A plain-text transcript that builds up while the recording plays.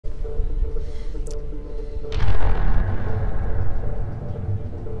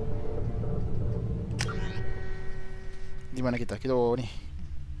di mana kita? Kita ni.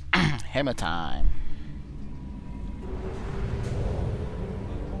 Hammer time.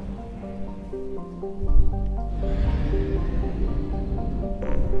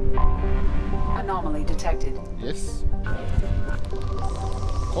 Anomaly detected. Yes.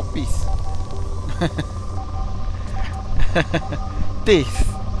 Copies. This.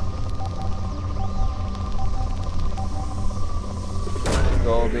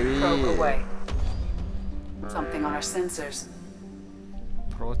 Go, baby. Probe away. Something on our sensors.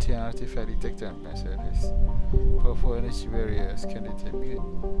 Protein artifact detected on my surface. Powerful energy barriers can detect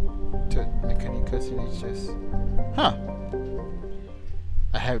mechanical signatures. Huh.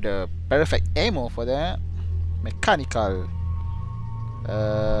 I have the perfect ammo for that. Mechanical.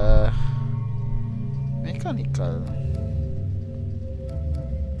 Mechanical.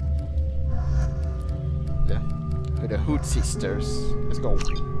 The Hood Sisters. Let's go.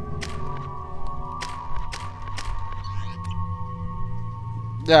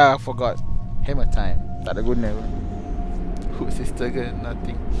 Yeah, I forgot. Hammer time. Tak ada guna. Hood Sister ke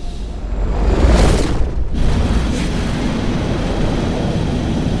nothing.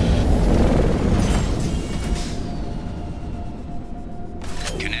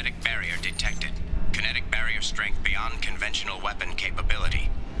 Kinetic barrier detected. Kinetic barrier strength beyond conventional weapon capability.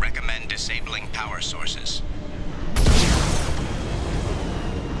 Recommend disabling power sources.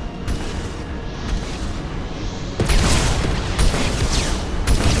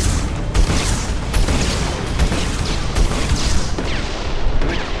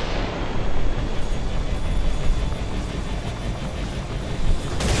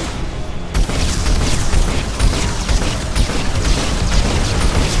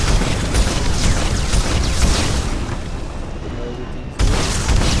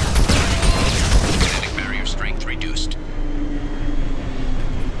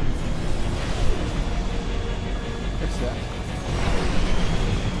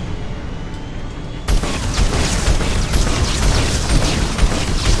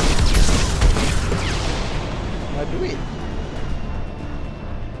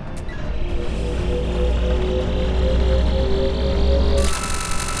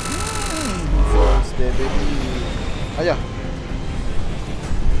 Ayah.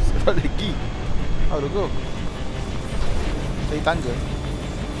 Sebab lagi. How to go? Dari tangga.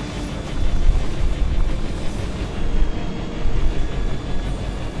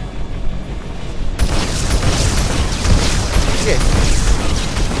 Okay.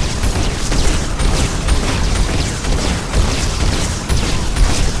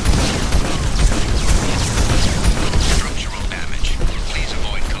 Structural damage. Please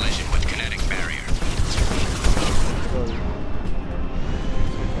avoid collision with kinetic barrier.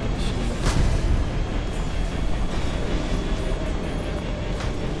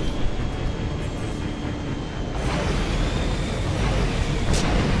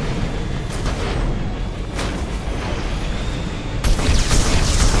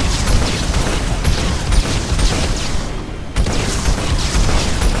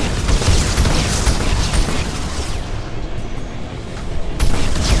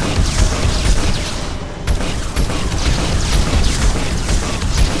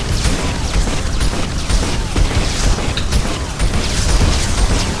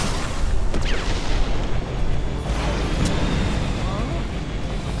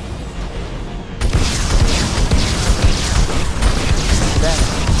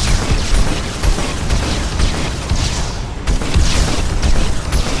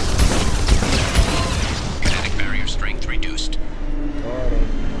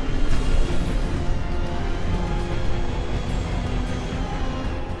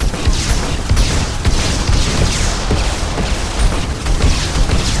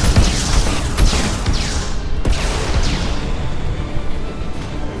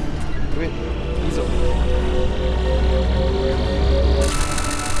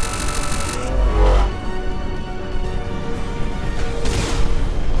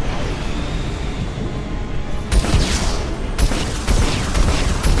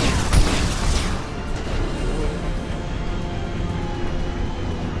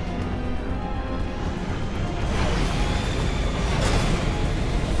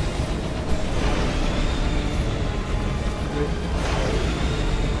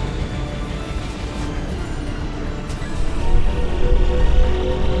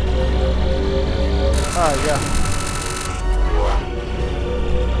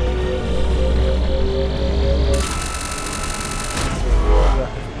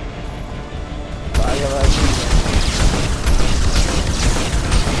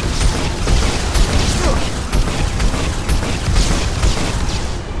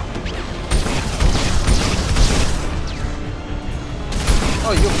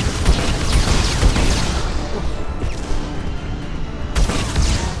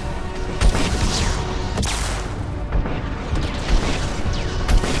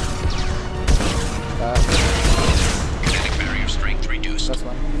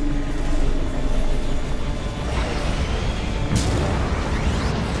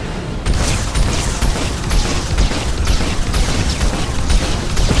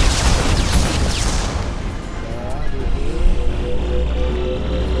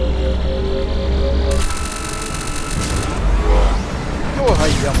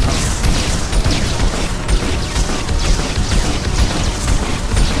 Illium.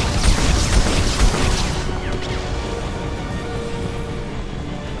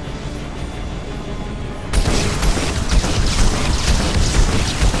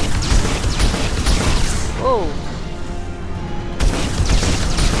 Oh.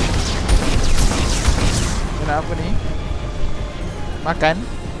 Nak apa ni? Makan?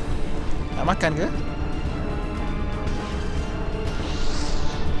 Nak makan ke?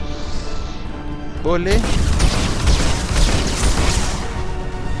 Boleh.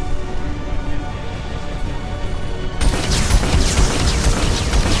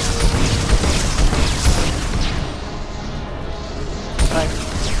 Right.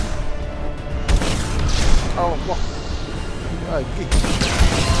 Oh, wah. Lagi.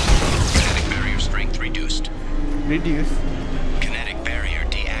 Kinetic barrier strength reduced. Reduce. Kinetic barrier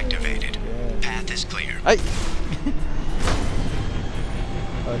deactivated. Path is clear. Ay.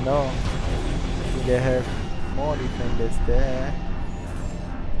 Oh no. They have more defenders there.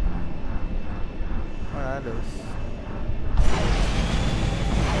 What are those?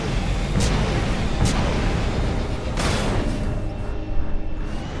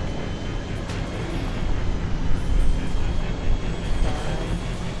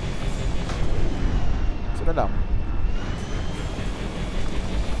 Sudah dalam.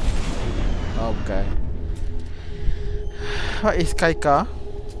 Oh, bukan. What is Kaika?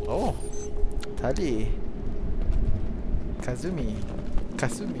 Oh. Tadi Kasumi.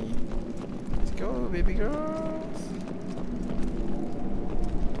 Let's go, baby girls.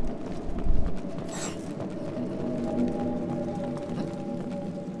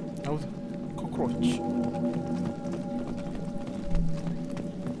 Oh, cockroach.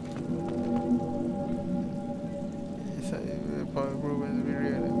 Yes, power group has been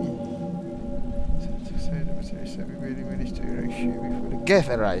real at me. So to say the materials have been really managed to erect ship before the gas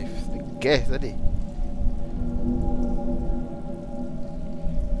arrives. Gas tadi.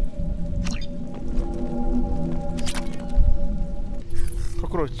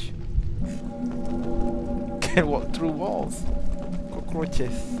 Cockroach. Can walk through walls.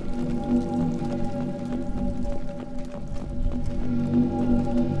 Cockroaches.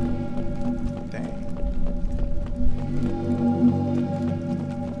 Dang.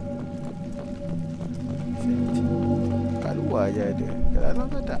 Kat luar je ada. Kat dalam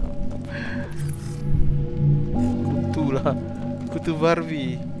tak ada. Kutu lah. Kutu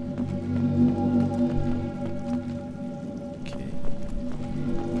Barbie. Okay.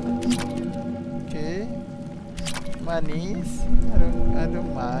 Okay. Manis. I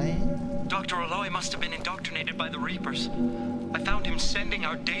don't mind. Dr. Aloy must have been indoctrinated by the Reapers. I found him sending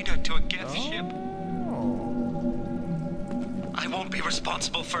our data to a Geth ship. I won't be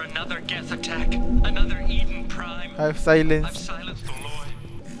responsible for another Geth attack. Another Eden Prime. I've I've silenced silenced Aloy.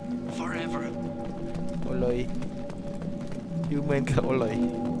 Forever. Aloy. Human ke Aloy?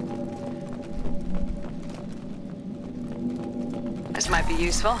 This might be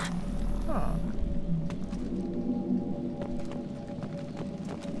useful. Huh.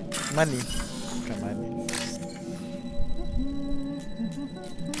 Money. Bukan money.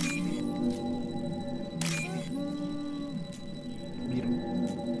 Biru.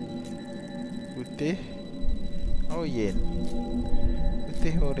 Putih. Oh, yen.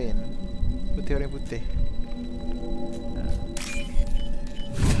 Putih oren. Putih oren putih.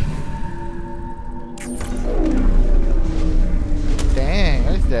 Dang,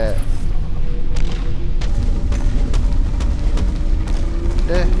 what is that?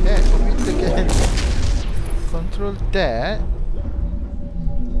 The heck? We can control that.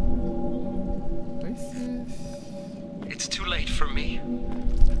 What is this? It's too late for me.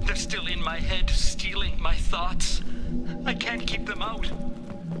 They're still in my head, stealing my thoughts. I can't keep them out.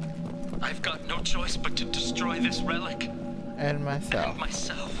 I've got no choice but to destroy this relic. And myself. And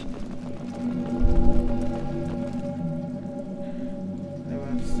myself. I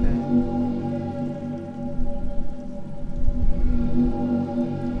will say.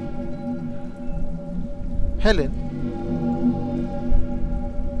 Helen.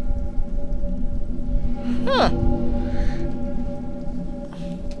 Huh.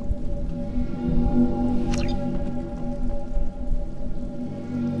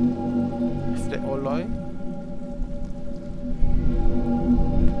 Is that Aloy?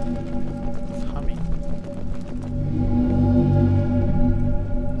 It's humming.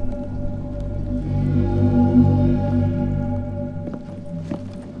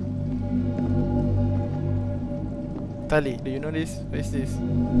 Tali, do you know this? What is this?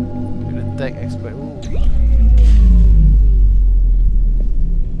 You're the tech expert. Ooh.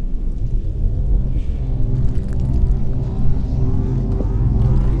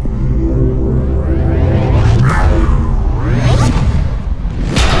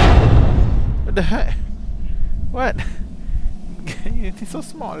 the heck? What? It is so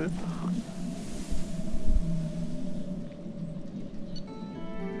small. What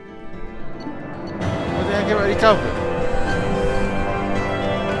did I get recovered?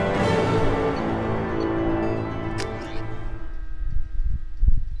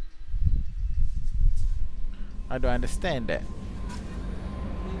 I don't understand that.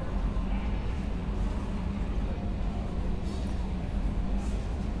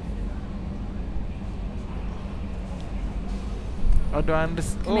 I don't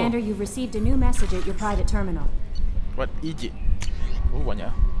understand. Commander, you've received a new message at your private terminal. What Egypt? Oh,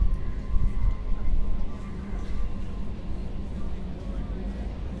 banyak.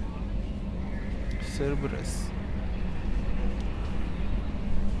 Cerberus.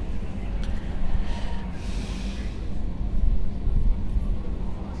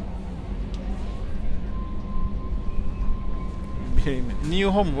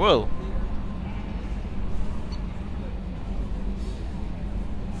 New home world.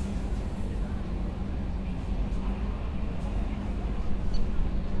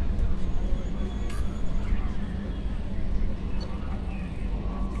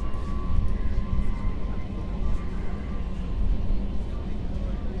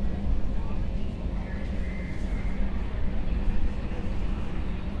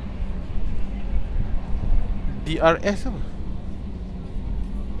 DRS apa?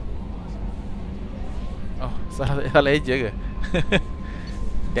 Oh, salah eja ke?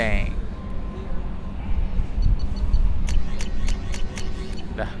 Dang.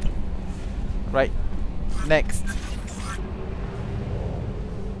 Dah. Right. Next.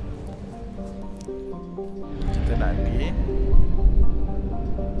 Kita nak pergi.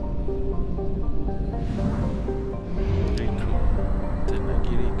 Recruit. Kita nak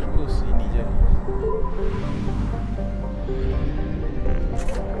pergi recruit sini je.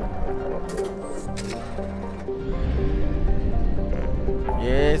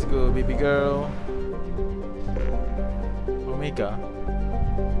 Yes, go baby girl. Omega.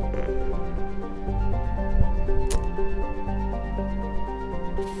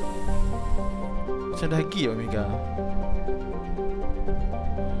 Macam dah pergi Omega.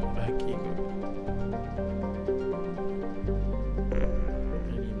 Dah pergi ke?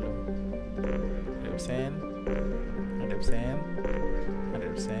 Ini belum. 100%. 100%.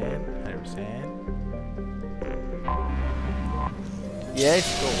 100%. 100%. Yes,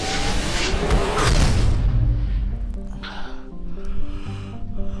 go.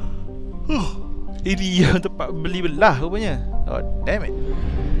 Ini yang tempat beli belah rupanya. Oh, damn it.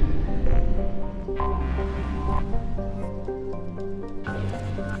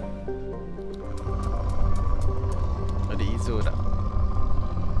 Ada ISO tak?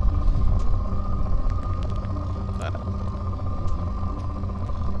 Tak ada.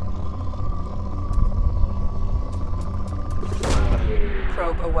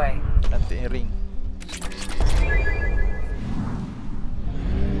 Probe away. Cantik ring.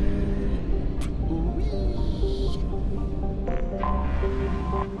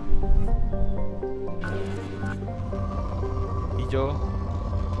 Hijau.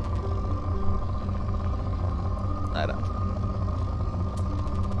 Tak ada.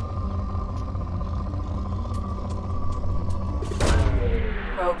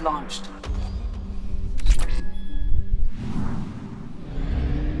 Probe launched.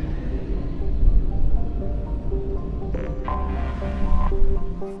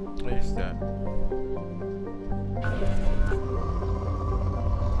 What is that?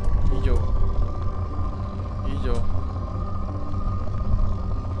 Hijau. Hijau.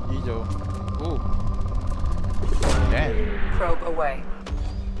 Hijau. Oh. Damn. Probe away.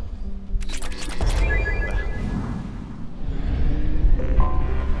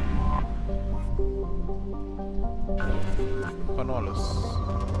 Konolos.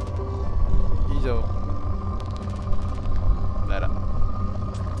 Hijau. Tak ada.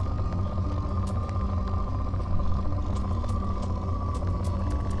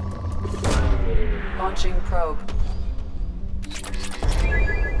 Launching probe.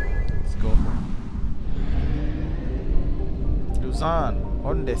 Let's go. Luzon,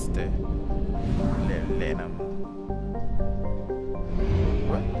 Ondeste. Lenam.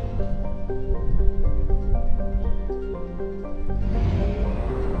 What?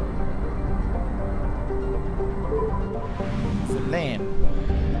 It's a land.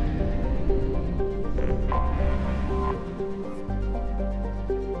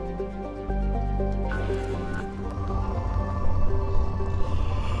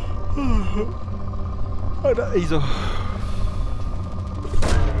 Ada ISO.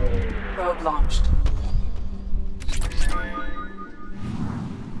 Probe launched.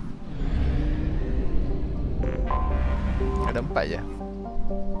 nampak je.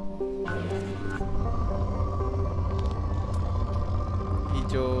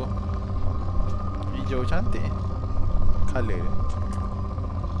 Hijau cantik. Color dia.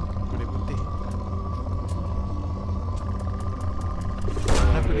 Boleh putih.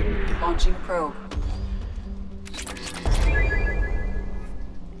 Kenapa dia putih? Launching probe.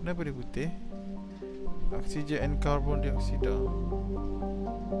 Kenapa dia putih? Oksigen and carbon dioksida.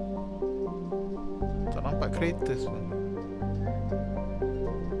 Tak nampak craters pun.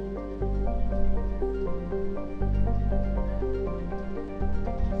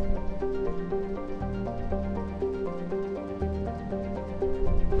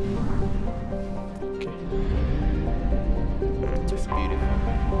 Okay. Just beautiful.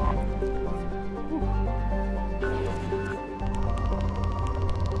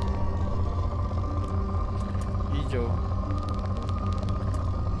 Hijau.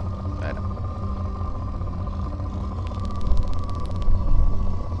 Tak ada.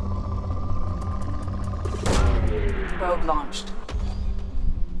 Probe launched.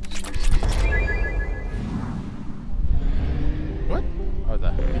 What? Oh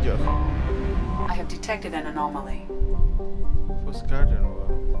tak, hijau. I have detected an anomaly. First garden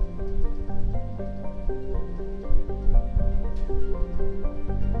wall.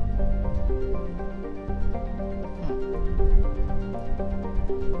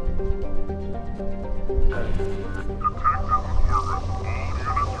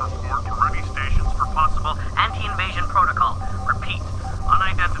 Anti-invasion protocol. Repeat.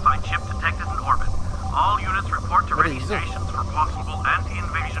 Unidentified ship detected in orbit. All units report to ready stations for possible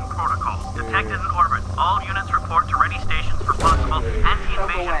anti-invasion protocol. Detected in orbit. All units report to ready stations for possible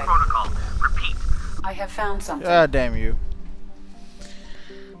anti-invasion protocol. Repeat. I have found something. Ah, damn you.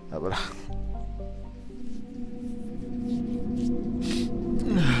 Tak apalah.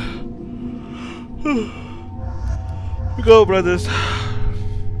 Go, brothers.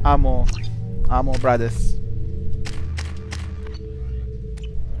 Ammo brothers.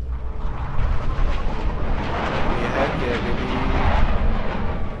 We have here, baby.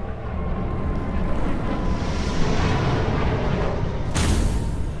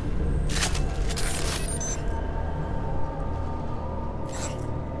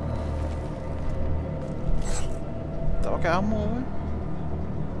 Tak pakai ammo kan?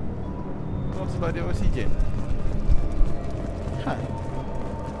 Oh, sebab dia oksigen. Ha.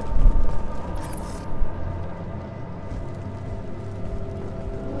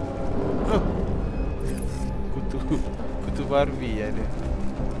 Oh. Kutu Barbie ada.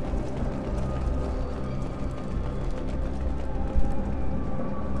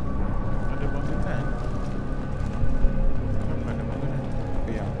 Ada bangunan. Kenapa ada bangunan? Apa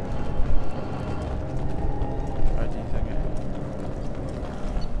yang rajin sangat?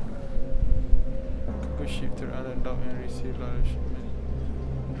 Go shifter unlock and receive large shipment.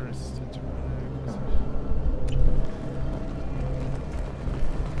 Resistant to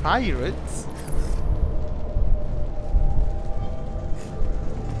pirates?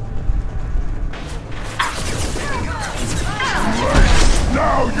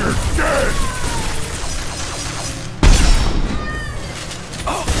 Now you're dead!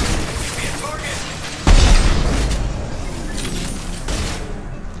 Oh! Be a target!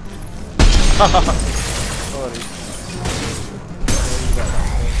 Sorry.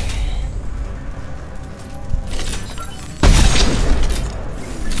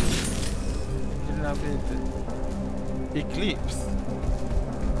 Eclipse.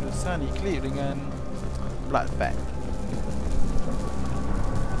 The sun eclipse dengan bloodbath.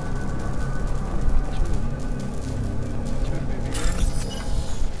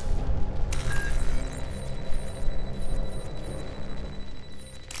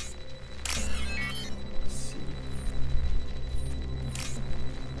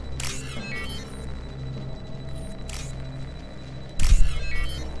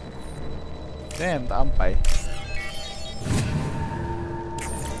 Damn, tak sampai.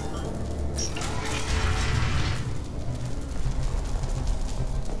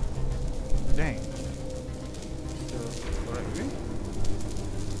 Dang. So, correct way?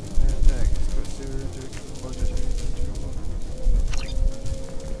 Attack.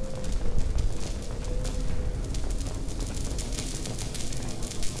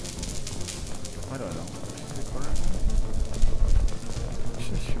 I don't know. Is it correct?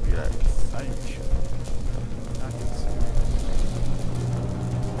 Should be like science. I think so.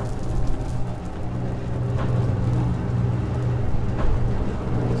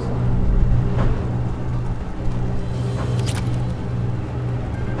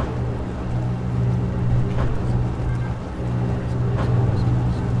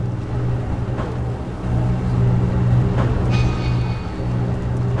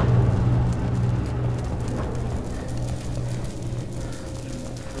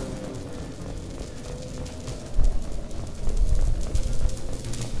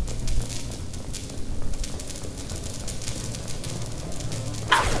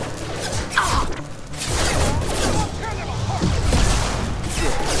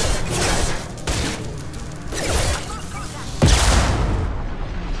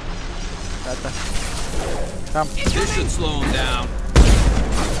 Come. This should slow him down.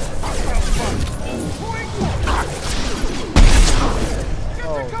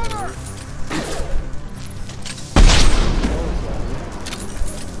 Oh.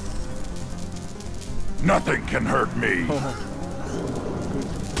 Nothing can hurt me.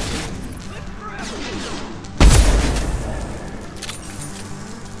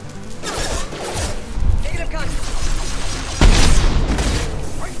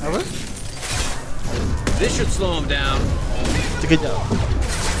 Apa? This should slow him down. Sekejap.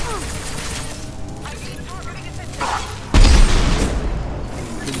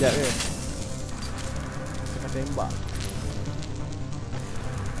 Sekejap je. Kena tembak.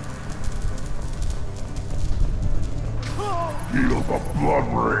 Feel the blood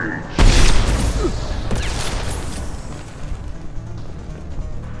rage.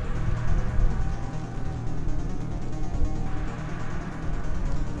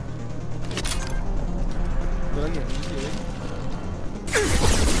 Ada lagi?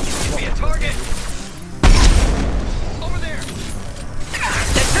 Be a target! Over there!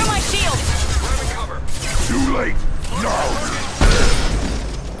 They threw my shield! Grabbing cover. Too late. Now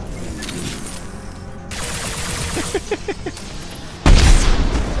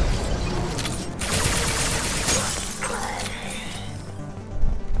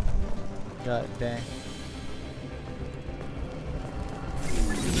God dang.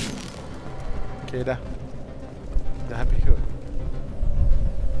 Okay dah. Dah habis kot.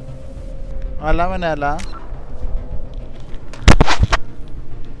 Alah mana alah?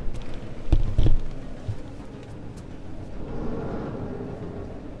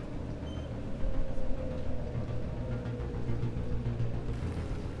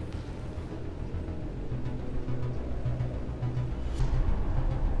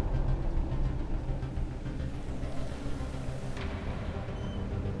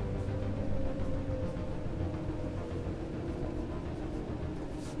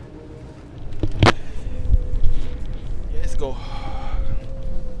 Let's go.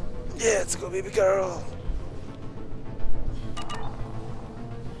 Yeah, let's go, baby girl.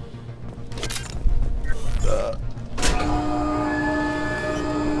 Huh.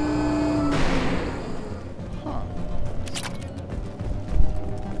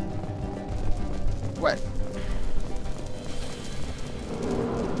 What?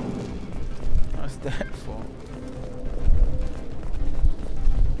 What's that for?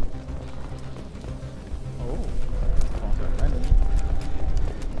 Oh.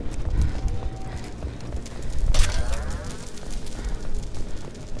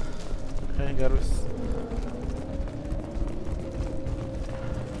 Okay, Garus.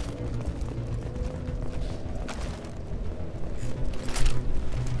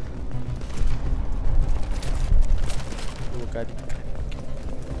 Dua kali.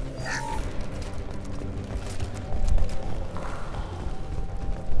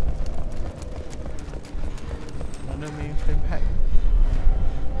 Mana main frame hack?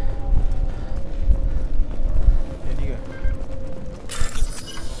 Yang ni ke?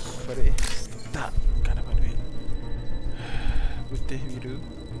 Pada tak kan dapat duit. Putih biru.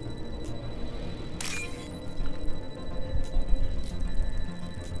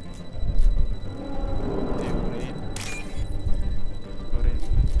 Putih oren. Oren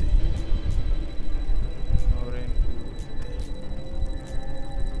putih. Oren putih.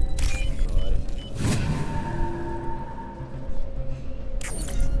 Oren.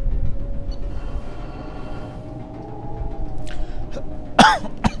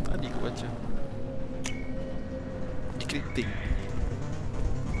 Tadi aku baca decrypting.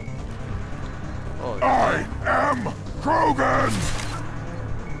 Oh, I am Krogan.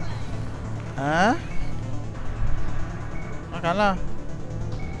 hah? Makanlah.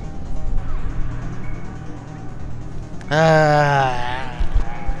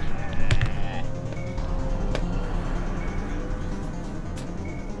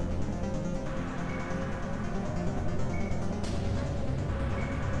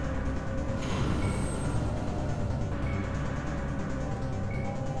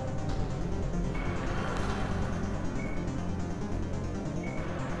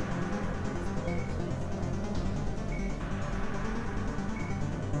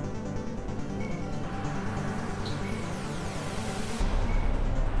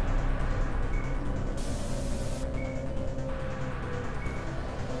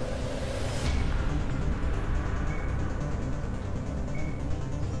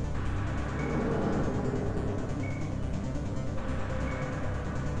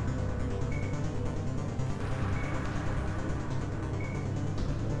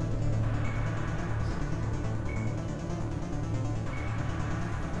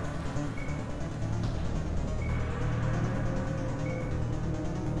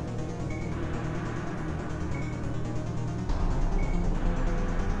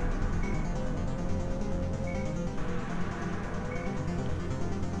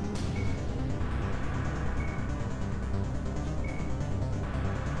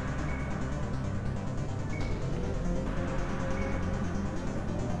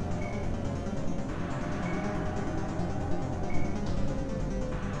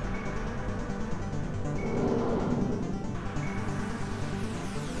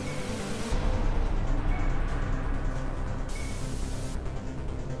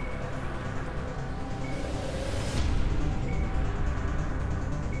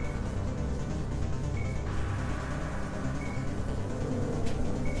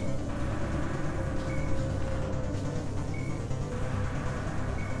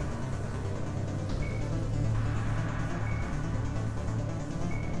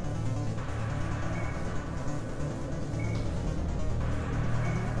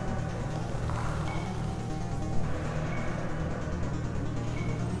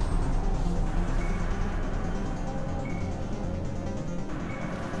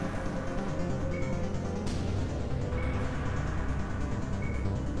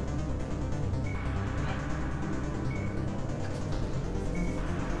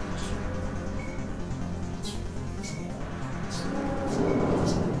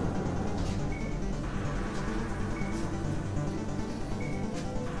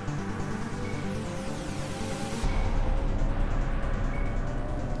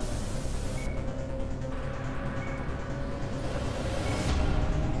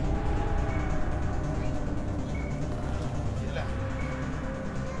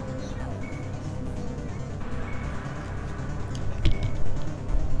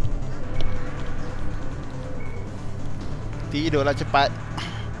 Tidurlah cepat.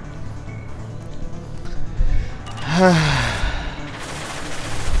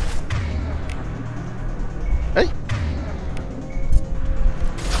 Hey.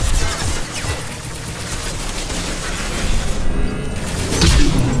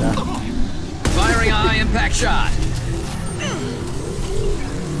 Firing a high impact shot.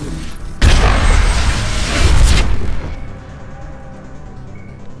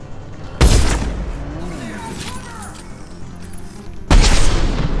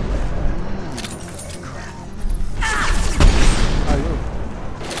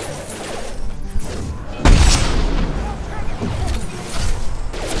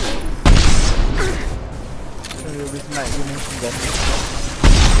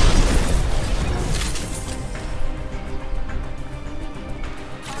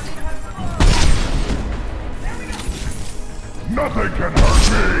 Nothing can hurt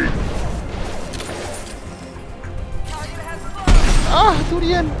me! Ah,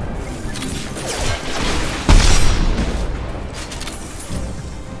 durian.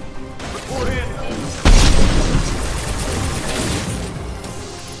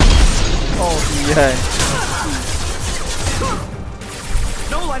 Oh, durian.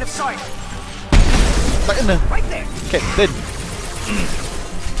 No line of sight. Tak kena. Right there. Captain.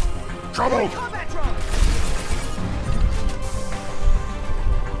 Trouble! Combat drone.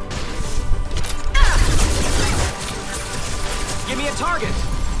 Give me a target.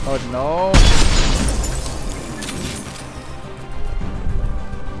 Oh no.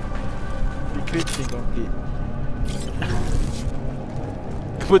 Decrypting complete.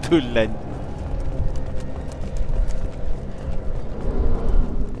 Kebetulan.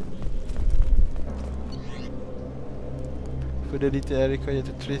 Further detail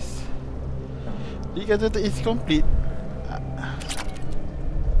required to trace. Dia kata is complete.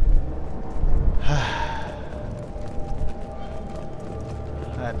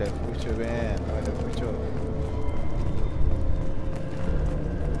 Ada future man, ada future.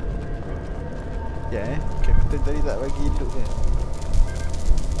 Ya Captain tadi tak bagi hidup kan?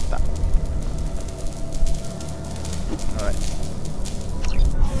 Tak. Alright.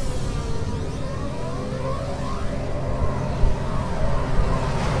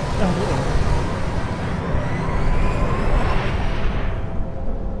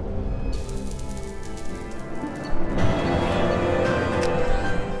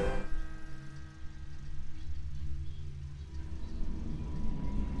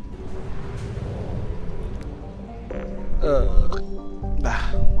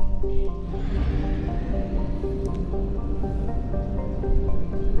 Dah.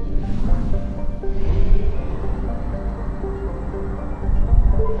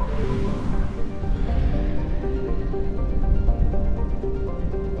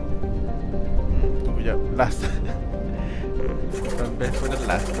 Tunggu jap. Last. From best for the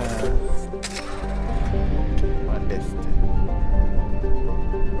last. One last.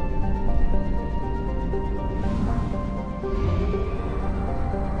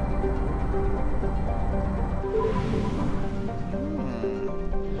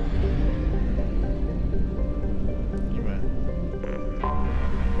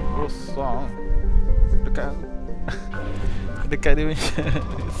 Besar. Dekat dekat dia punya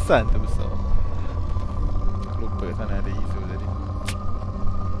sun tu besar. Lupa sana ada isu tadi.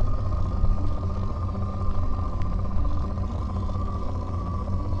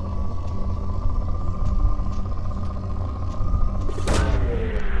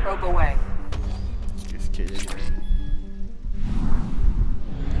 Probe away. Sikit-sikit je.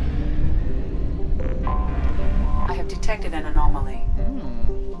 I have detected an anomaly.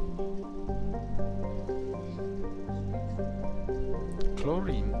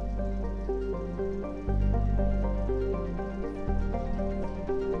 Chlorine.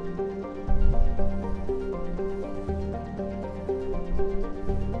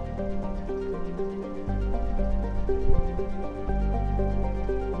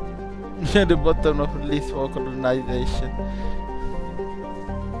 At the bottom of the list for colonization.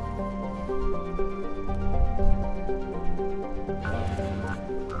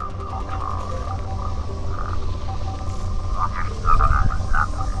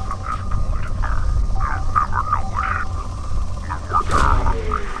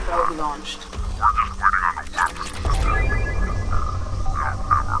 Probe launched.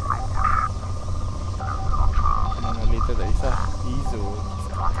 Later tak kisah. ISO.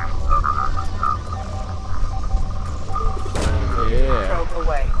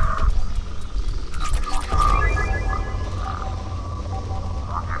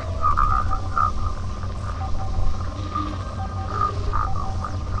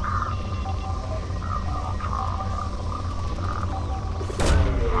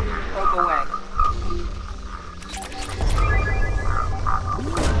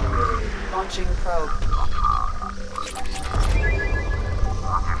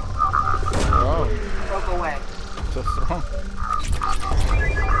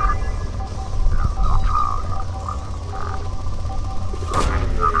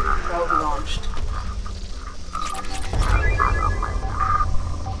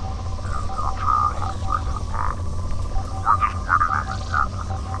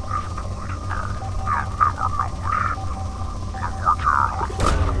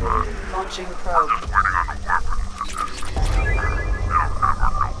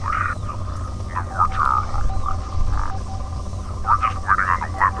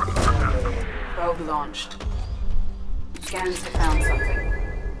 launched. Scans have found something.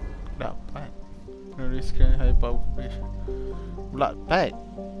 Dapat. Nuliskan high power operation. Blood pack.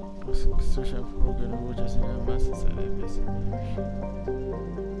 Construction program just in a master service.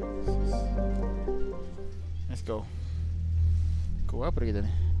 Let's go. Go apa kita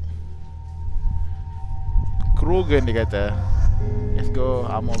ni? Krogan dia kata. Let's go,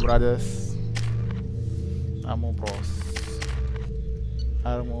 Armor Brothers. Armor Bros.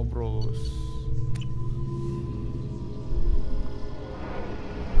 Armor Bros.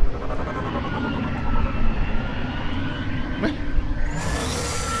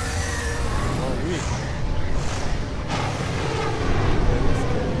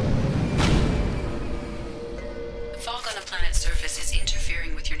 Fog on the planet's surface is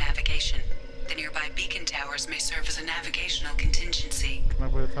interfering with your navigation. The nearby beacon towers may serve as a navigational contingency.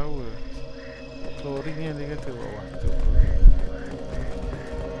 Kenapa dia tahu? Chlorine ni dia kata bawah tu.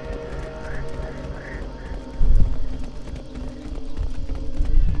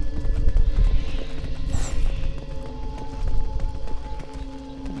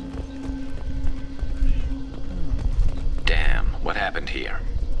 Damn, what happened here?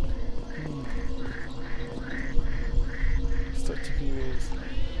 Start checking waves.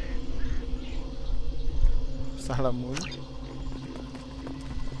 Salah mulu.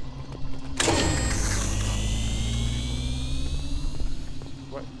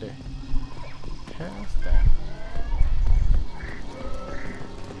 What the hell is that?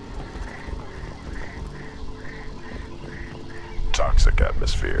 Toxic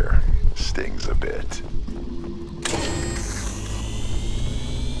atmosphere. Stings a bit.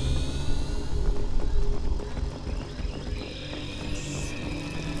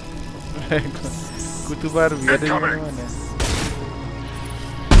 Kutu baru ada di mana?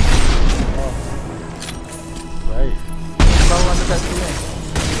 Oh. Baik. Lawan dekat sini.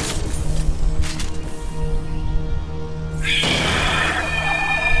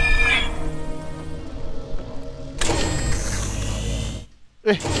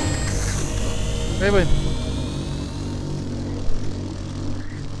 Raven.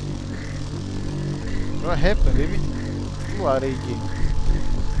 What happened, baby? Keluar dari game.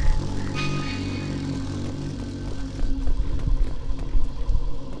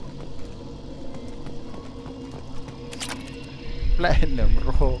 Platinum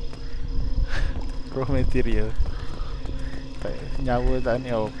raw material. Tak nyawa tak ni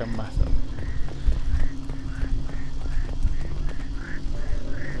kan masak.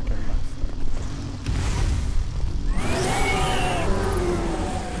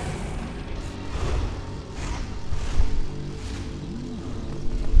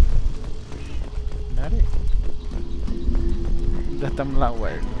 Menarik. Datang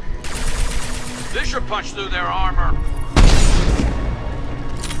melawat. This should punch through their armor.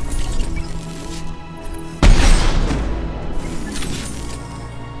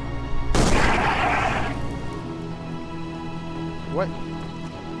 What?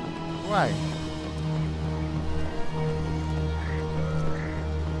 Why?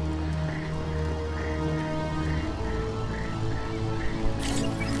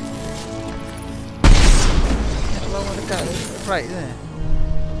 Kalau mau dekat right there.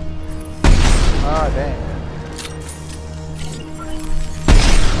 Oh damn.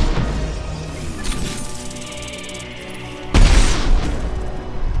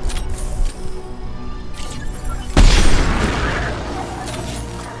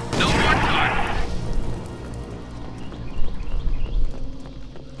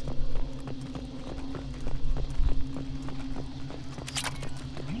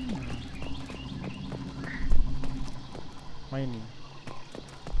 Mining.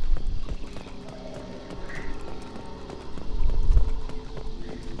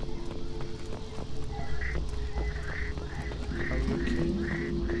 Are you okay?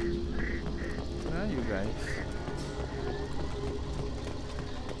 Where are you guys?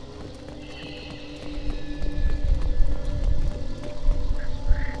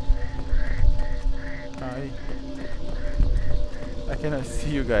 Hi. I cannot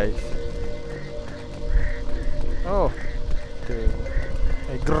see you guys. Oh.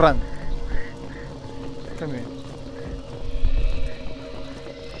 Hey, grunt. Come here.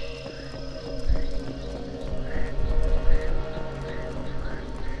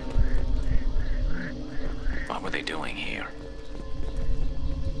 What were they doing here?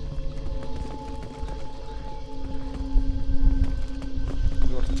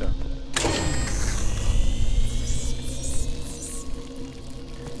 Gorcha.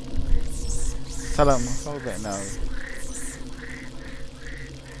 Salam, how back now?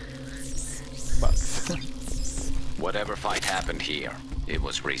 Whatever fight happened here, it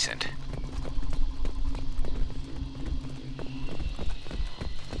was recent.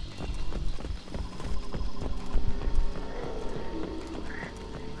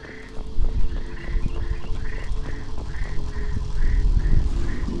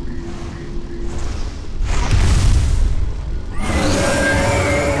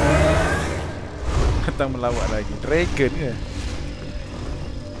 lawak lagi. Dragon ke?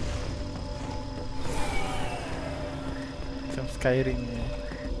 Macam Skyrim ni.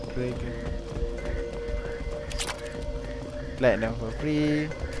 Dragon. Platinum for free.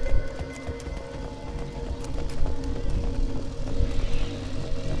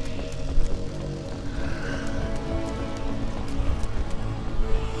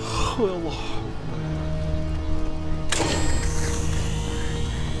 Oh Allah.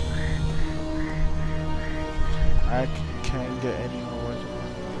 I can't get any more.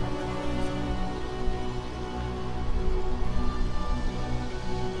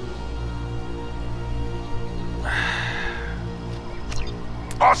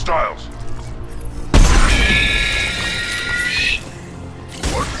 Hostiles!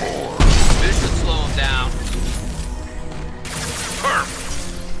 What more? This should slow him down. Perp!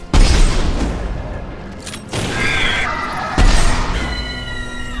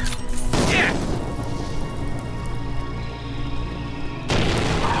 Yeah!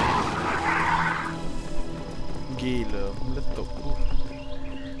 Gila, meletup.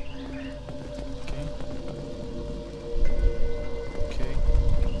 Okay.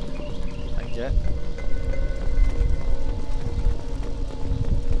 Lanjut.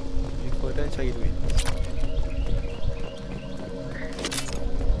 Before that, cari duit.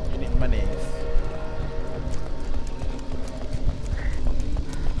 Unit manis.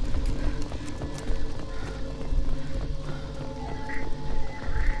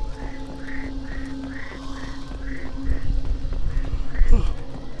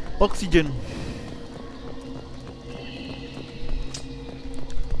 Oksigen.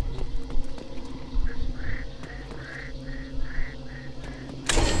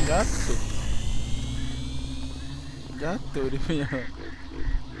 Jatuh. Jatuh dia punya.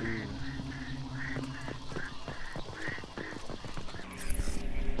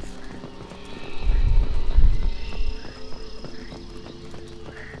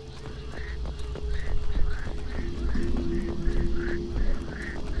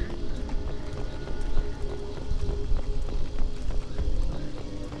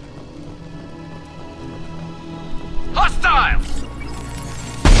 Hostile!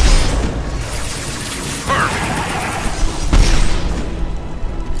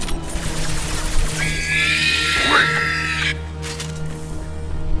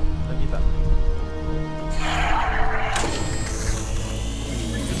 Lagi tak?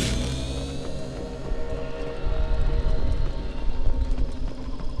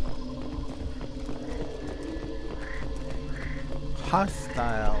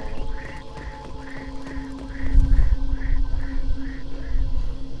 Hostile.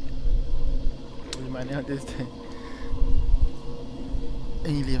 Di mana ada tu?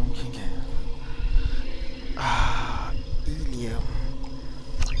 Illium mungkin kan? Illium.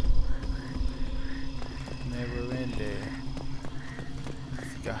 Never went there.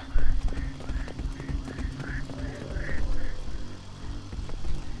 Sikah.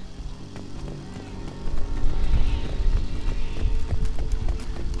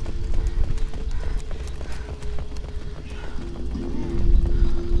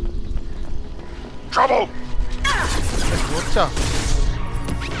 Trouble! Bocah.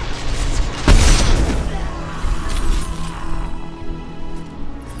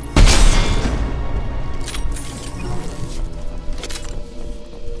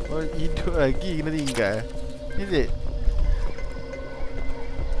 Oh, hidup lagi kena tinggal. Is it?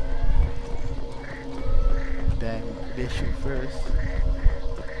 Damn, they shoot first.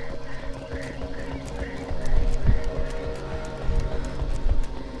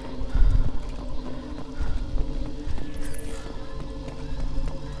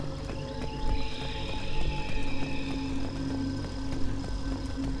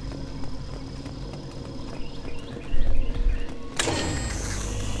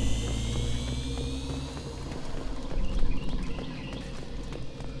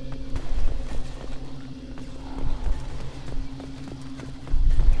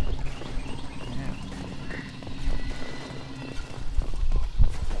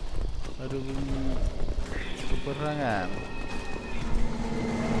 Ada bunyi peperangan.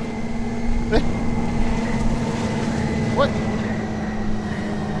 What?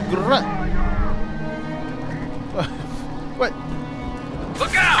 Gerak. What?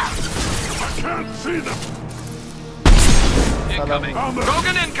 Look out! I can't see them! Incoming!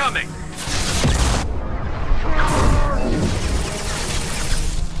 Rogan incoming!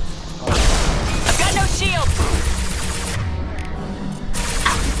 I've got no shield!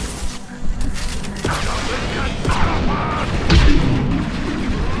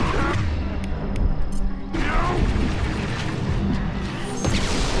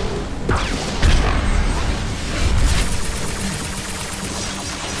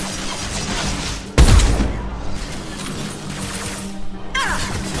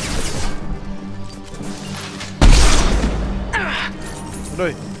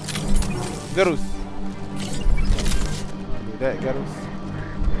 Garus. Do that, Garus.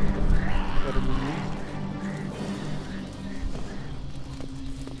 Ada bunyi.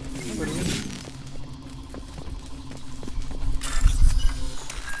 Apa ni?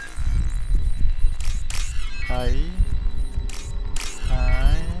 Hai.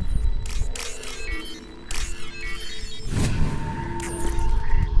 Hai.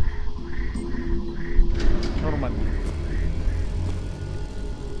 Normal.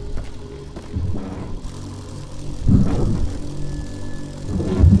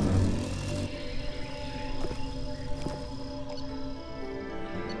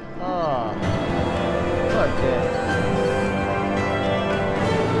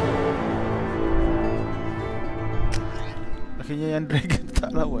 Akhirnya yang dragon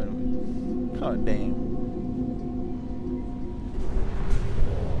tak lawan. Oh damn.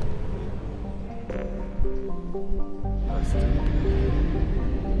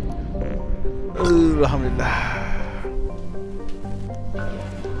 Alhamdulillah.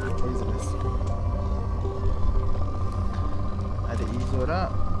 Ada izo tak?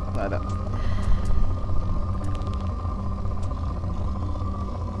 Tak ada.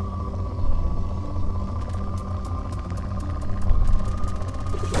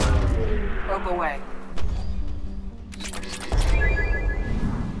 Probe away.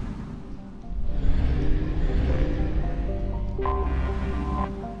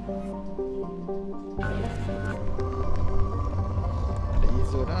 Ada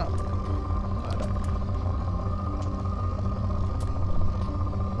izo tak? Tak ada.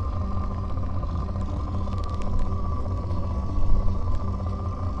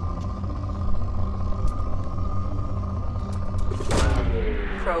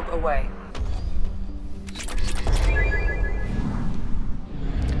 Probe away.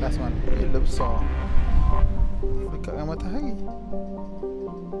 Last one. Illium besar. Dekat dengan matahari.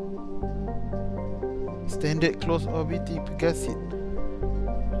 Standard close orbit Pegasus.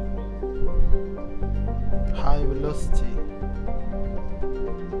 High velocity.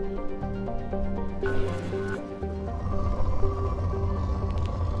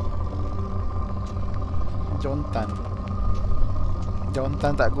 Jontan.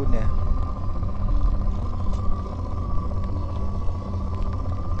 Jontan tak guna.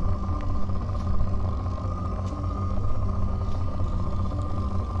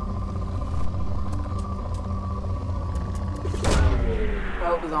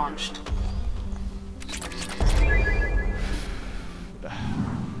 Probe launched.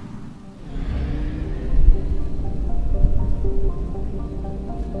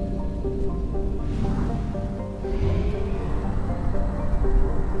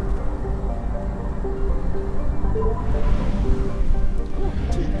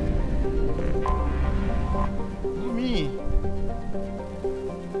 Me.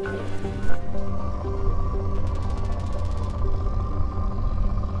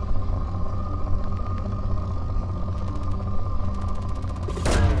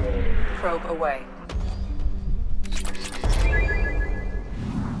 Probe away.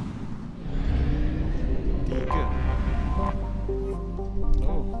 Tiga.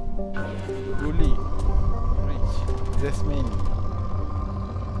 Oh. Guli. Rich. Jasmine.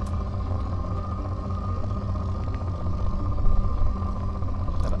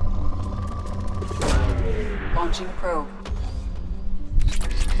 Tak ada. Launching probe.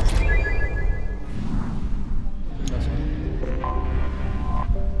 Last one.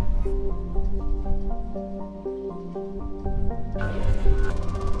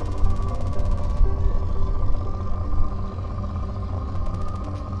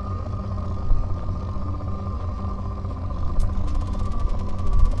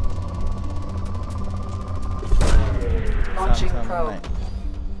 Launching Sama-sama probe. naik.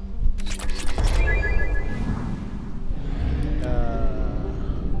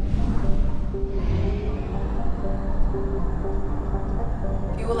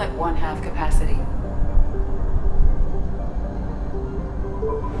 Fuel at 1/2 capacity.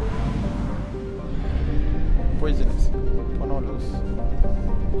 Poisonous. Ponolus.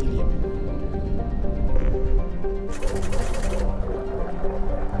 Illium.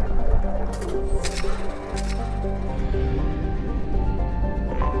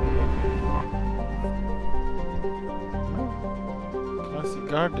 Classic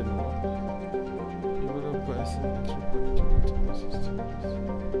garden. Developer as an attribute to the system.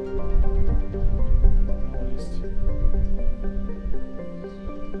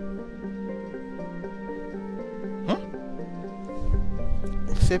 Huh?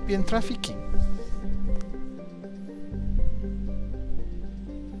 Sapien trafficking.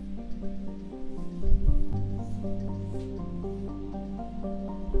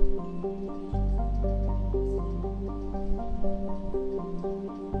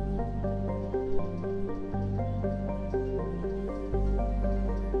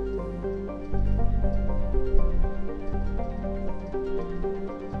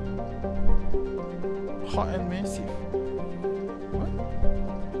 Hot and massive. What?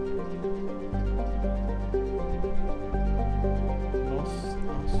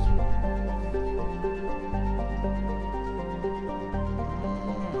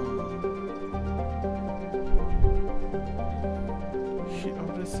 Shit of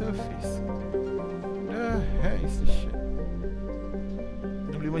the surface. The heck is this shit?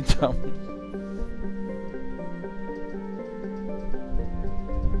 25 jam.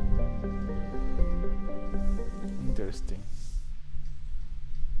 Interesting.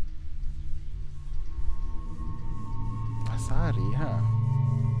 Asari, huh?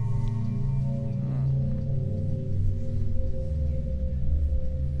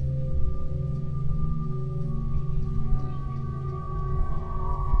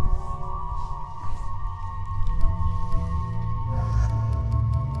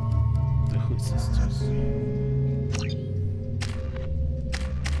 The Hood Sisters.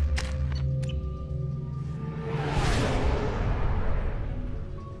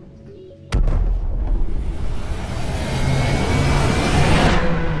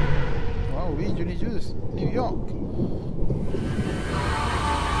 New York.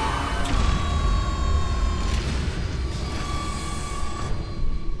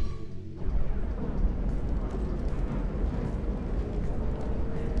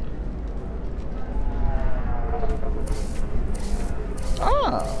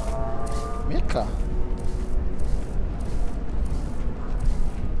 Ah, Mecca.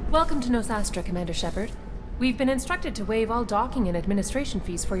 Welcome to Nosastra, Commander Shepard. We've been instructed to waive all docking and administration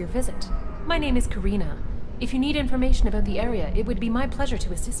fees for your visit. My name is Karina. If you need information about the area, it would be my pleasure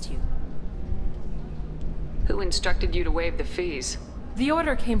to assist you. Who instructed you to waive the fees? The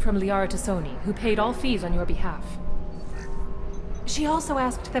order came from Liara Tassoni, who paid all fees on your behalf. She also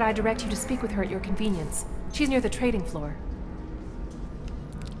asked that I direct you to speak with her at your convenience. She's near the trading floor.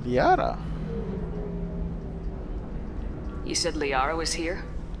 Liara. You said Liara was here?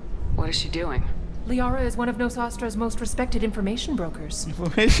 What is she doing? Liara is one of Nosastra's most respected information brokers.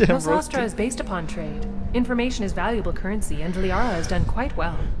 Nosastra is based upon trade. Information is valuable currency, and Liara has done quite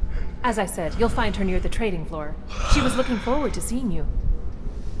well. As I said, you'll find her near the trading floor. She was looking forward to seeing you.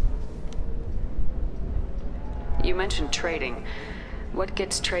 You mentioned trading. What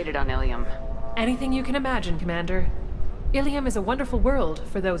gets traded on Illium? Anything you can imagine, Commander. Illium is a wonderful world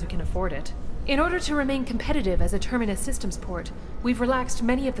for those who can afford it. In order to remain competitive as a Terminus systems port, we've relaxed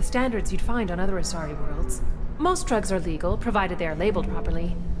many of the standards you'd find on other Asari worlds. Most drugs are legal, provided they are labeled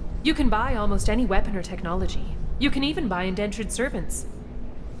properly. You can buy almost any weapon or technology. You can even buy indentured servants.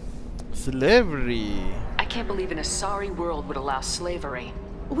 Slavery. I can't believe an Asari world would allow slavery.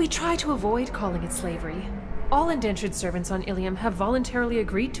 We try to avoid calling it slavery. All indentured servants on Illium have voluntarily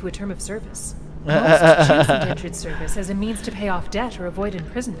agreed to a term of service. Most choose indentured service as a means to pay off debt or avoid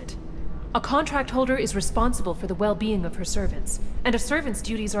imprisonment. A contract holder is responsible for the well-being of her servants, and a servant's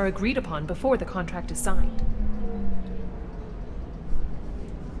duties are agreed upon before the contract is signed.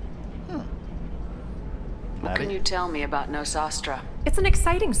 What can you tell me about Nosastra? It's an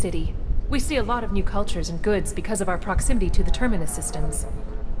exciting city. We see a lot of new cultures and goods because of our proximity to the Terminus systems.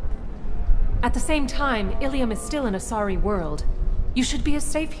 At the same time, Illium is still an Asari world. You should be as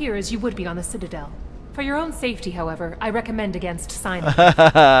safe here as you would be on the Citadel. For your own safety, however, I recommend against signing.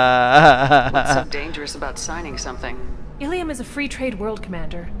 What's so dangerous about signing something? Illium is a free trade world,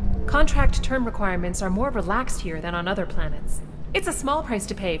 Commander. Contract term requirements are more relaxed here than on other planets. It's a small price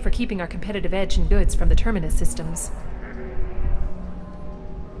to pay for keeping our competitive edge in goods from the Terminus systems.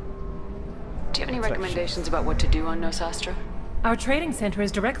 Do you have any recommendations about what to do on Nosastra? Our trading center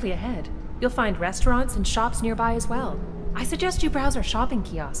is directly ahead. You'll find restaurants and shops nearby as well. I suggest you browse our shopping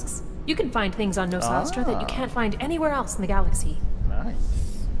kiosks. You can find things on Nosastra that you can't find anywhere else in the galaxy.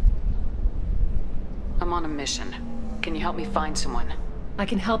 Nice. I'm on a mission. Can you help me find someone? I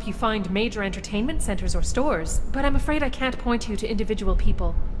can help you find major entertainment centers or stores, but I'm afraid I can't point you to individual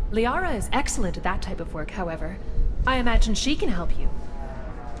people. Liara is excellent at that type of work, however. I imagine she can help you.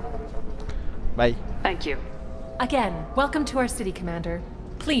 Bye. Thank you. Again, welcome to our city, Commander.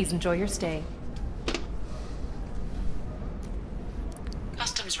 Please enjoy your stay.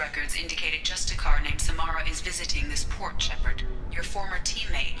 Customs records indicated just a car named Samara is visiting this port, Shepard. Your former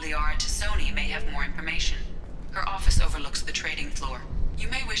teammate, Liara Tassoni, may have more information. Her office overlooks the trading floor. You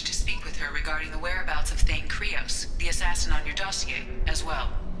may wish to speak with her regarding the whereabouts of Thane Krios, the assassin on your dossier, as well.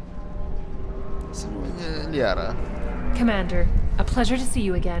 Liara. Commander, a pleasure to see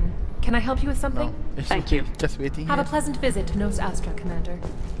you again. Can I help you with something? No. Thank you. Just waiting Have here. a pleasant visit to Nosastra, Commander.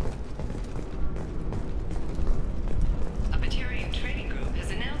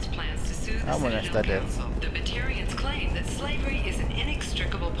 I'm gonna start there. The Batarians claim that slavery is an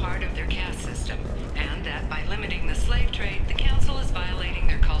inextricable part of their caste system, and that by limiting the slave trade, the Council is violating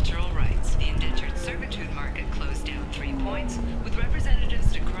their cultural rights. The indentured servitude market closed down 3 points, with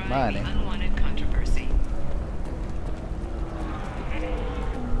representatives decrying the unwanted controversy.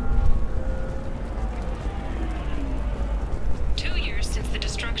 Since the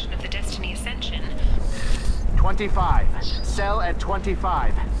destruction of the Destiny Ascension. 25. Sell at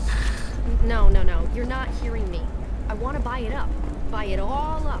 25. No. You're not hearing me. I want to buy it up. Buy it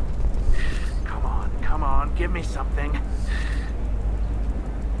all up. Come on. Give me something.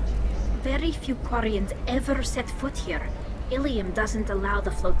 Very few Quarians ever set foot here. Illium doesn't allow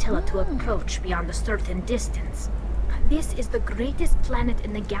the flotilla to approach beyond a certain distance. This is the greatest planet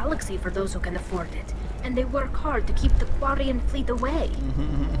in the galaxy for those who can afford it. And they work hard to keep the Quarian fleet away.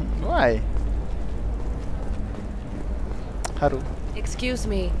 Why? Haru. Excuse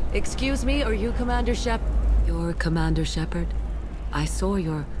me, are you Commander Shep? You're Commander Shepard? I saw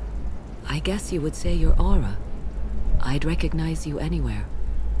your... I guess you would say your aura. I'd recognize you anywhere.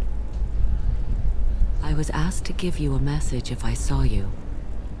 I was asked to give you a message if I saw you.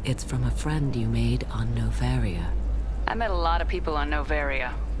 It's from a friend you made on Novaria. I met a lot of people on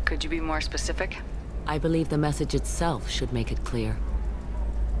Novaria. Could you be more specific? I believe the message itself should make it clear.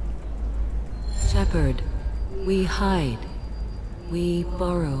 Shepard, we hide. We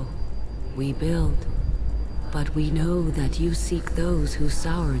borrow. We build. But we know that you seek those who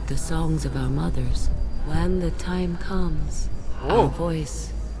soured the songs of our mothers. When the time comes, our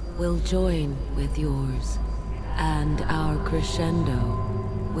voice will join with yours, and our crescendo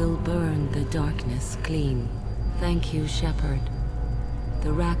will burn the darkness clean. Thank you, Shepard. The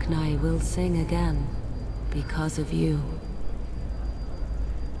Rachni will sing again because of you.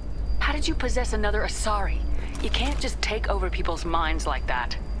 How did you possess another Asari? You can't just take over people's minds like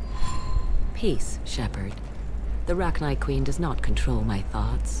that. Peace, Shepard. The Rachni Queen does not control my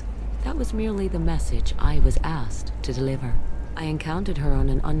thoughts. That was merely the message I was asked to deliver. I encountered her on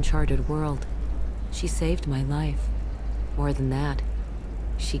an uncharted world. She saved my life. More than that,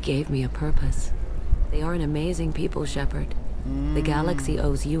 she gave me a purpose. They are an amazing people, Shepard. The galaxy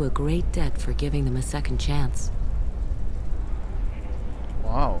owes you a great debt for giving them a second chance.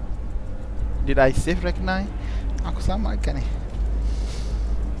 Wow. Did I save Rachni? Aku selamatkan ni.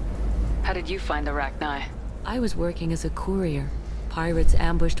 How did you find the Rachni? I was working as a courier. Pirates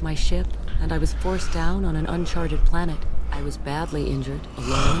ambushed my ship, and I was forced down on an uncharted planet. I was badly injured,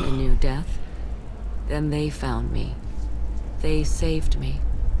 alone and near death. Then they found me. They saved me.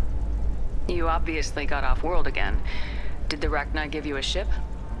 You obviously got off-world again. Did the Rachni give you a ship?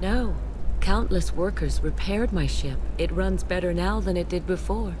 No. Countless workers repaired my ship. It runs better now than it did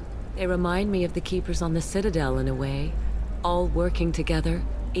before. They remind me of the Keepers on the Citadel in a way. All working together,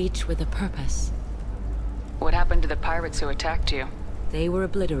 each with a purpose. What happened to the pirates who attacked you? They were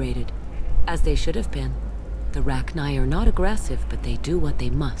obliterated, as they should have been. The Rachni are not aggressive, but they do what they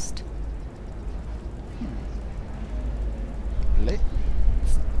must.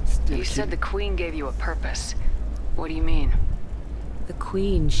 You said the Queen gave you a purpose. What do you mean? The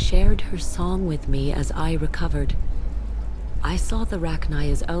Queen shared her song with me as I recovered. I saw the Rachni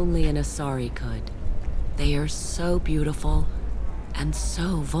as only an Asari could. They are so beautiful and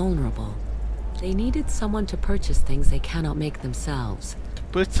so vulnerable. They needed someone to purchase things they cannot make themselves.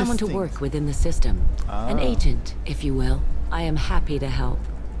 Someone to work within the system. An agent, if you will. I am happy to help.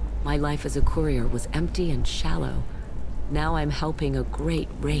 My life as a courier was empty and shallow. Now I'm helping a great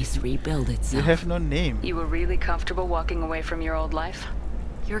race rebuild itself. You have no name. You were really comfortable walking away from your old life?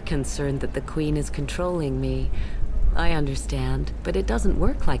 You're concerned that the Queen is controlling me. I understand, but it doesn't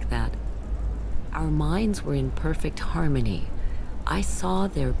work like that. Our minds were in perfect harmony. I saw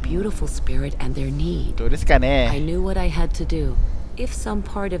their beautiful spirit and their need. I knew what I had to do. If some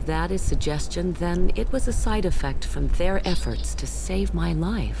part of that is suggestion, then it was a side effect from their efforts to save my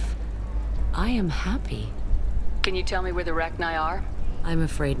life. I am happy. Can you tell me where the Rachni are? I'm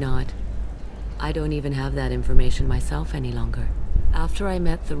afraid not. I don't even have that information myself any longer. After I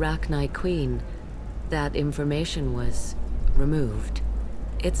met the Rachni Queen, that information was removed.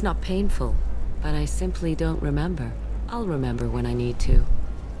 It's not painful, but I simply don't remember. I'll remember when I need to.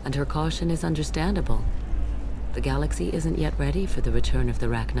 And her caution is understandable. The galaxy isn't yet ready for the return of the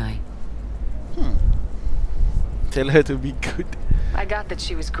Rachni. Tell her to be good. I got that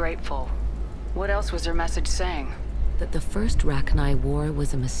she was grateful. What else was her message saying? That the first Rachni war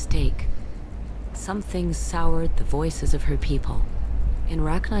was a mistake. Something soured the voices of her people. In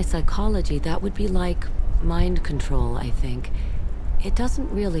Rachni psychology, that would be like mind control, I think. It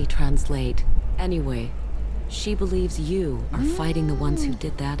doesn't really translate. Anyway, she believes you are fighting the ones who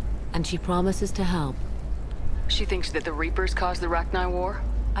did that. and she promises to help. She thinks that the Reapers caused the Rachni War?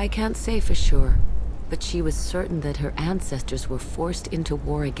 I can't say for sure, but she was certain that her ancestors were forced into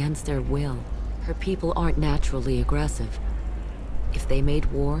war against their will. Her people aren't naturally aggressive. If they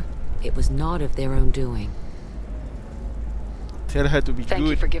made war, it was not of their own doing. Tell her to be Thank good.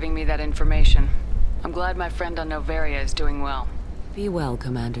 you for giving me that information. I'm glad my friend on Noveria is doing well. Be well,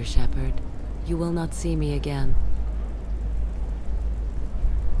 Commander Shepard. You will not see me again.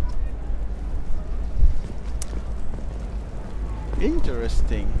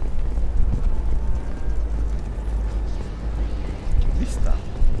 Interesting. Vista.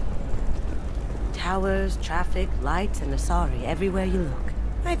 Towers, traffic, lights, and Asari everywhere you look.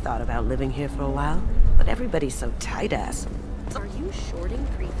 I thought about living here for a while, but everybody's so tight-ass. Are you shorting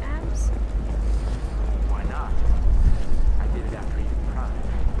prefabs? Why not? I did it after Eden Prime.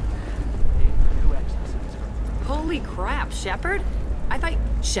 Gave new exorcisms for... Holy crap, Shepard? I thought...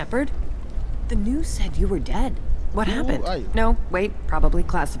 Shepard? The news said you were dead. What happened? are you? No, wait, probably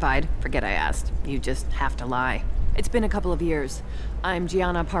classified. Forget I asked. You just have to lie. It's been a couple of years. I'm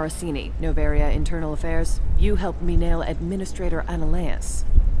Gianna Parasini, Noveria Internal Affairs. You helped me nail Administrator Analeas.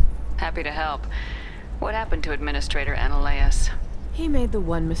 Happy to help. What happened to Administrator Analeas? He made the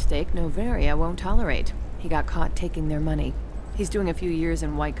one mistake Noveria won't tolerate. He got caught taking their money. He's doing a few years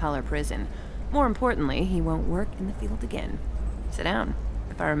in white-collar prison. More importantly, he won't work in the field again. Sit down.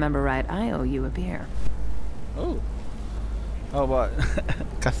 If I remember right, I owe you a beer. Oh. How about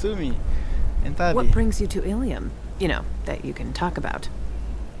Kasumi and Tadi? What brings you to Illium? You know, that you can talk about.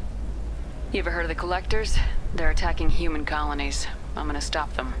 You ever heard of the Collectors? They're attacking human colonies. I'm gonna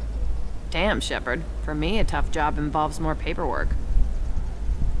stop them. Damn, Shepard. For me, a tough job involves more paperwork.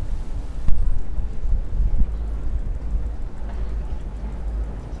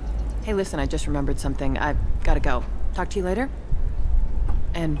 Hey, listen, I just remembered something. I've gotta go. Talk to you later?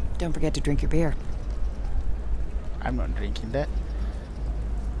 And don't forget to drink your beer. I'm not drinking that.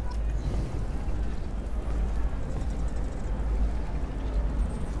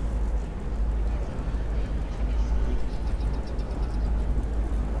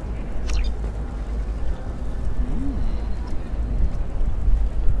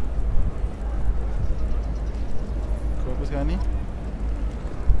 Kau apa sekarang ni?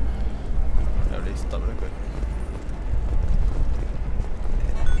 Dah boleh stop record.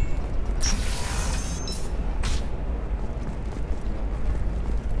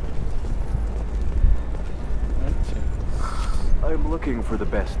 I'm looking for the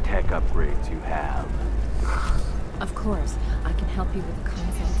best tech upgrades you have. Of course. I can help you with the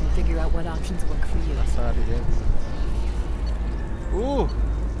concepts and figure out what options work for you. Sorry, yeah. Ooh.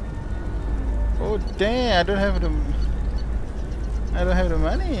 Oh damn! I don't have the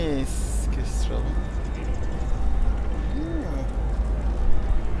money. Kestrel.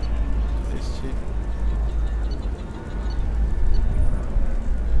 This shit.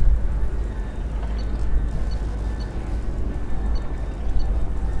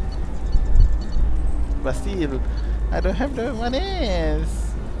 But still, I don't have the money.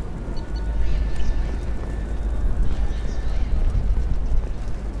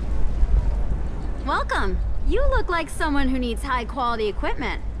 Welcome. You look like someone who needs high-quality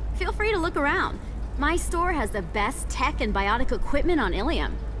equipment. Feel free to look around. My store has the best tech and biotic equipment on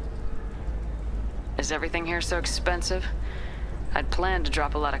Illium. Is everything here so expensive? I'd planned to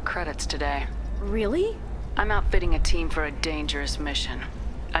drop a lot of credits today. Really? I'm outfitting a team for a dangerous mission.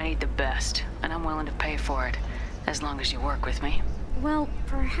 I need the best, and I'm willing to pay for it, as long as you work with me. Well,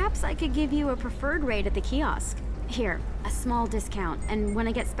 perhaps I could give you a preferred rate at the kiosk. Here, a small discount, and when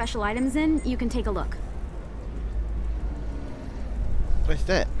I get special items in, you can take a look. What's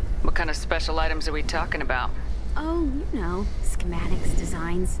that? What kind of special items are we talking about? Oh, you know, schematics,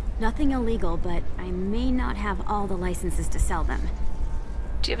 designs. Nothing illegal, but I may not have all the licenses to sell them.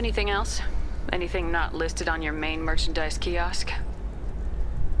 Do you have anything else? Anything not listed on your main merchandise kiosk?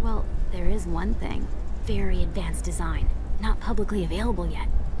 Well, there is one thing. Very advanced design. Not publicly available yet.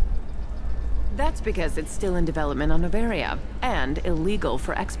 That's because it's still in development on Noveria, and illegal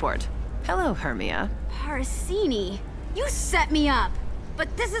for export. Hello, Hermia. Parasini, you set me up!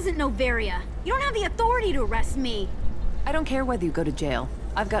 But this isn't Noveria. You don't have the authority to arrest me. I don't care whether you go to jail.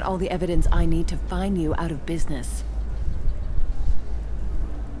 I've got all the evidence I need to find you out of business.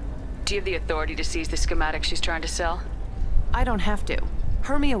 Do you have the authority to seize the schematic she's trying to sell? I don't have to.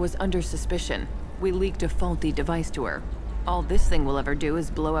 Hermia was under suspicion. We leaked a faulty device to her. All this thing will ever do is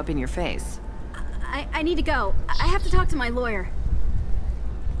blow up in your face. I need to go. I have to talk to my lawyer.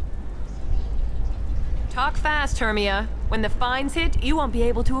 Talk fast, Hermia. When the fines hit, you won't be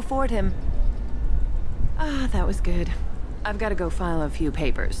able to afford him. Ah, that was good. I've got to go file a few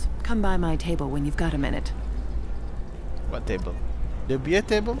papers. Come by my table when you've got a minute. What table? The beer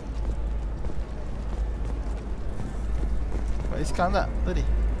table? Pak discount tak tadi?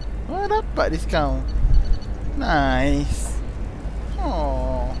 Oh, dapat discount. Nice.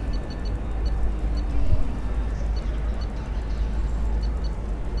 Oh.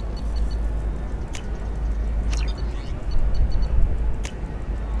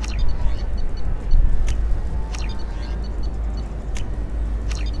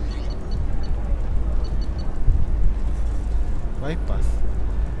 Bypass.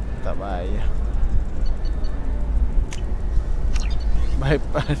 Tak payah.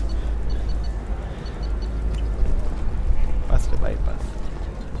 Bypass. Pass the bypass.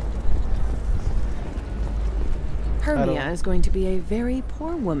 Hermia is going to be a very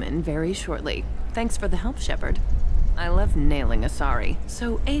poor woman very shortly. Thanks for the help, Shepard. I love nailing Asari.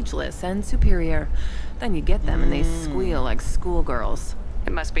 So ageless and superior. Then you get them and they squeal like schoolgirls.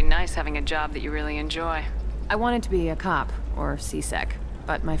 It must be nice having a job that you really enjoy. I wanted to be a cop, or CSEC,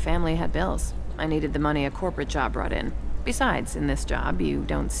 but my family had bills. I needed the money a corporate job brought in. Besides, in this job, you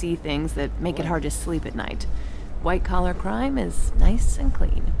don't see things that make it hard to sleep at night. White-collar crime is nice and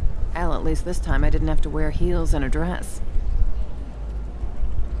clean. Hell, at least this time I didn't have to wear heels and a dress.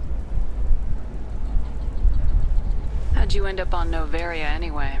 How'd you end up on Noveria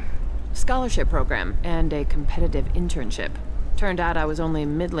anyway? Scholarship program and a competitive internship. Turned out I was only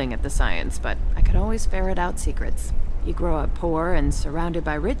middling at the science, but I could always ferret out secrets. You grow up poor and surrounded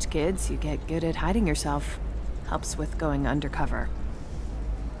by rich kids, you get good at hiding yourself. Helps with going undercover.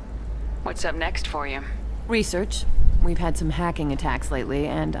 What's up next for you? Research. We've had some hacking attacks lately,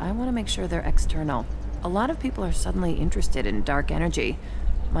 and I want to make sure they're external. A lot of people are suddenly interested in dark energy.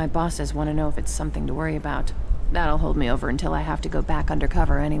 My bosses want to know if it's something to worry about. That'll hold me over until I have to go back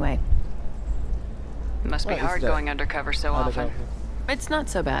undercover anyway. It must be hard going undercover so often. It's not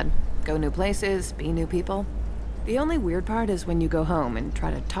so bad. Go new places, be new people. The only weird part is when you go home and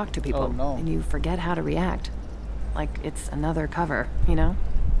try to talk to people, and you forget how to react. Like it's another cover, you know?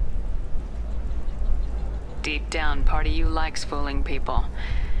 Deep down, part of you likes fooling people.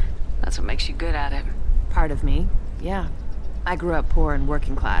 That's what makes you good at it. Part of me, yeah. I grew up poor and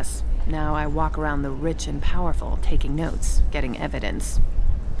working class. Now I walk around the rich and powerful, taking notes, getting evidence.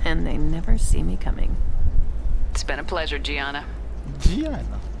 And they never see me coming. It's been a pleasure, Gianna.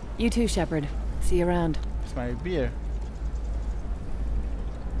 Gianna? You too, Shepard. See you around. It's my beer.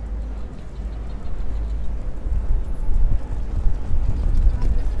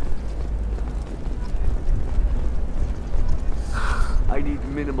 I need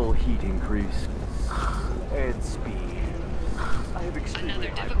minimal heat increase and speed. I have Another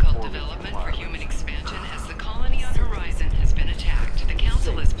difficult development for human expansion as the colony on Horizon has been attacked. The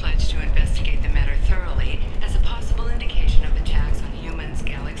Council is pledged to investigate the matter thoroughly as a possible indication of attacks on humans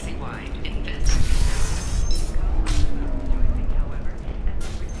galaxy-wide.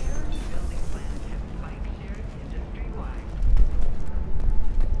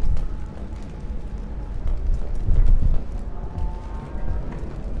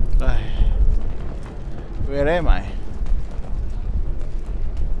 Where am I?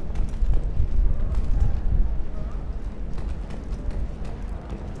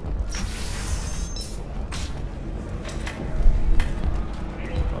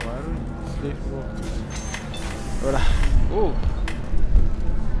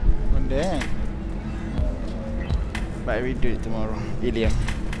 One day. But we do it tomorrow. Illium.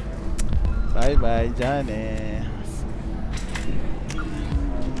 Bye bye, Johnny.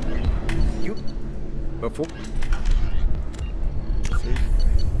 Before